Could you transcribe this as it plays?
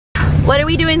What are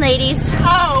we doing, ladies?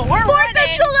 Oh, we're 4th of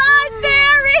July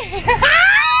ferry!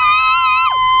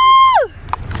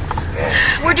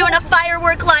 We're doing a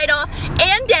firework light off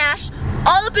and dash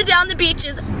all up and down the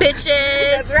beaches, bitches.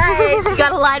 That's right. You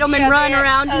gotta light them and run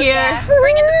around here. Yeah.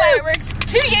 Bringing the fireworks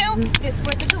to you this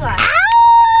 4th of July.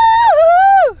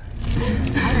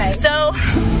 Alright. So,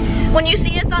 when you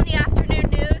see us on the afternoon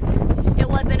news, it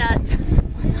wasn't us. It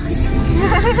was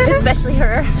us. Especially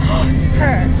her.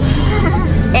 Her.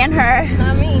 And her.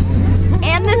 Not me.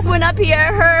 And this one up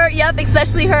here, her. Yep,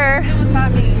 especially her. It was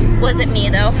not me. Wasn't me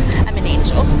though. I'm an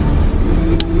angel.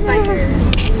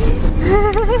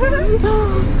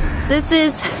 This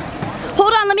is.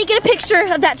 Hold on, let me get a picture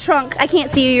of that trunk. I can't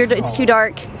see you. It's too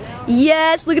dark.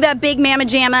 Yes, look at that big mamma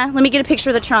jamma. Let me get a picture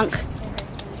of the trunk.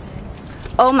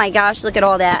 Oh my gosh, look at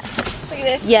all that. Look at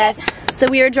this. Yes. So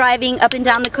we are driving up and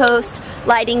down the coast,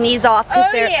 lighting these off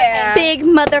because they're big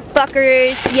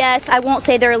motherfuckers. Yes, I won't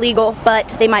say they're illegal, but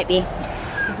they might be.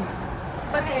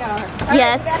 But they are.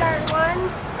 Yes. Is that our one?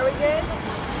 Are we good?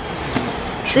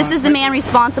 This is the man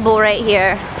responsible right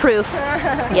here. Proof.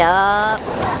 Yup.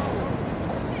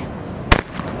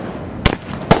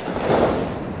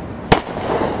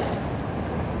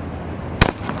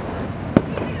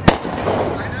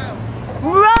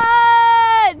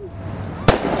 Run!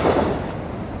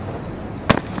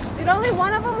 Did only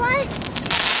one of them light?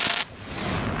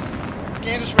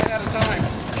 Candace ran out of time.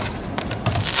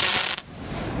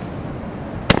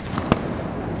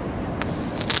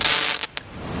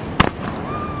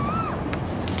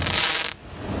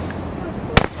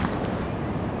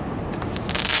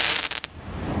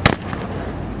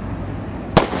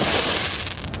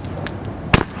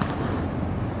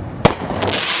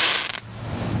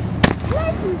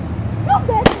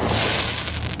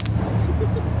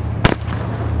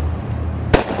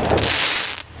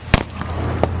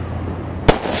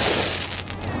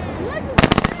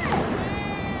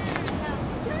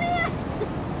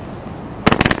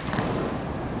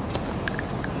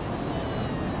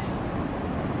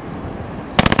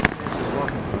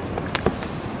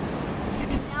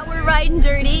 Riding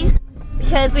dirty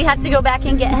because we have to go back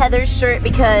and get Heather's shirt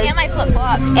because And my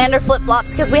flip-flops. and her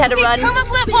flip-flops because we had to run. Puma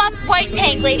flip-flops, white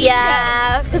tank, ladies.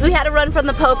 Yeah, because we had to run from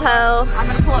the popo. I'm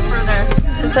gonna pull it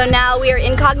further. So now we are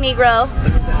incognito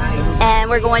and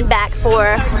we're going back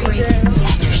for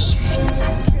Heather's shirt.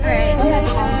 Alright.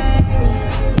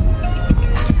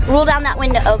 Roll down that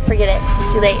window. Oh, forget it.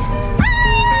 Too late.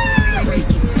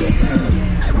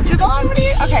 Should we go over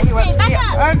here? Okay, he wants to be.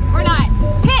 We're not.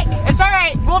 Tick. It's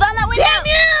alright. Roll down that window. Damn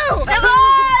you! Come on,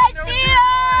 I see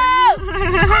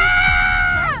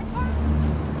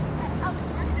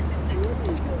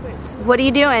you! What are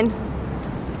you doing?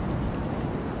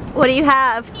 What do you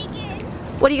have?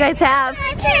 What do you guys have?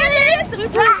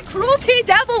 Candace! Cruelty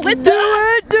devil with Do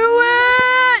it! Do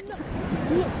it!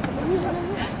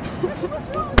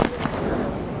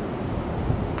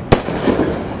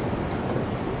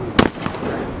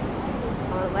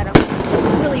 Let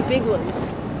them. Really big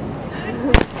ones.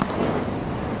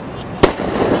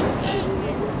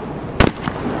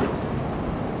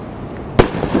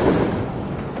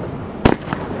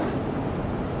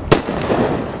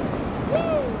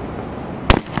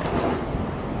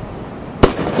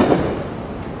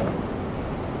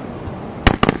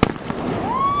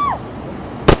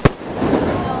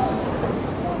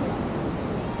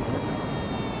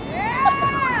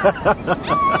 Our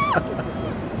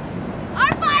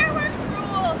fireworks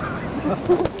rule!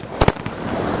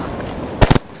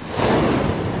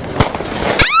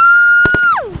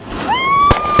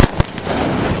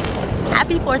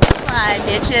 Happy 4th of July,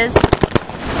 bitches.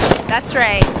 That's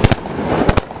right.